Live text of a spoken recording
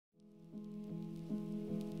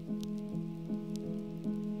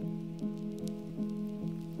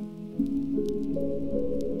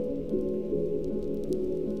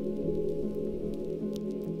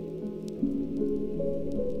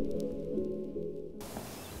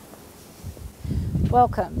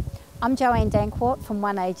Welcome, I'm Joanne Danquart from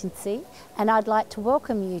One Agency and I'd like to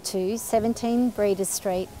welcome you to 17 Breda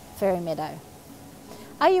Street, Ferry Meadow.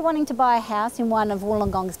 Are you wanting to buy a house in one of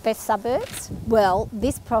Wollongong's best suburbs? Well,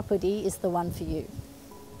 this property is the one for you.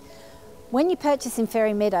 When you purchase in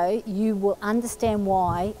Ferry Meadow, you will understand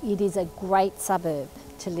why it is a great suburb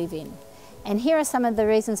to live in. And here are some of the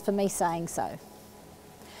reasons for me saying so.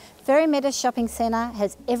 Ferry Meadow Shopping Centre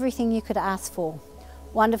has everything you could ask for.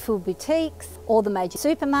 Wonderful boutiques, all the major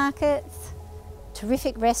supermarkets,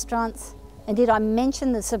 terrific restaurants, and did I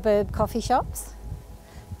mention the suburb coffee shops?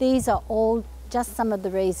 These are all just some of the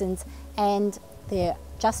reasons, and they're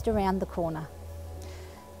just around the corner.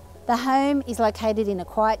 The home is located in a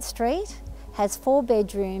quiet street, has 4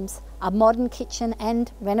 bedrooms, a modern kitchen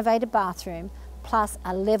and renovated bathroom, plus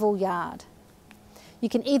a level yard. You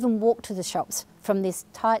can even walk to the shops from this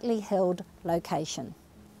tightly held location.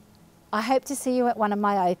 I hope to see you at one of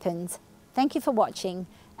my opens. Thank you for watching,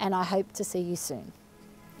 and I hope to see you soon.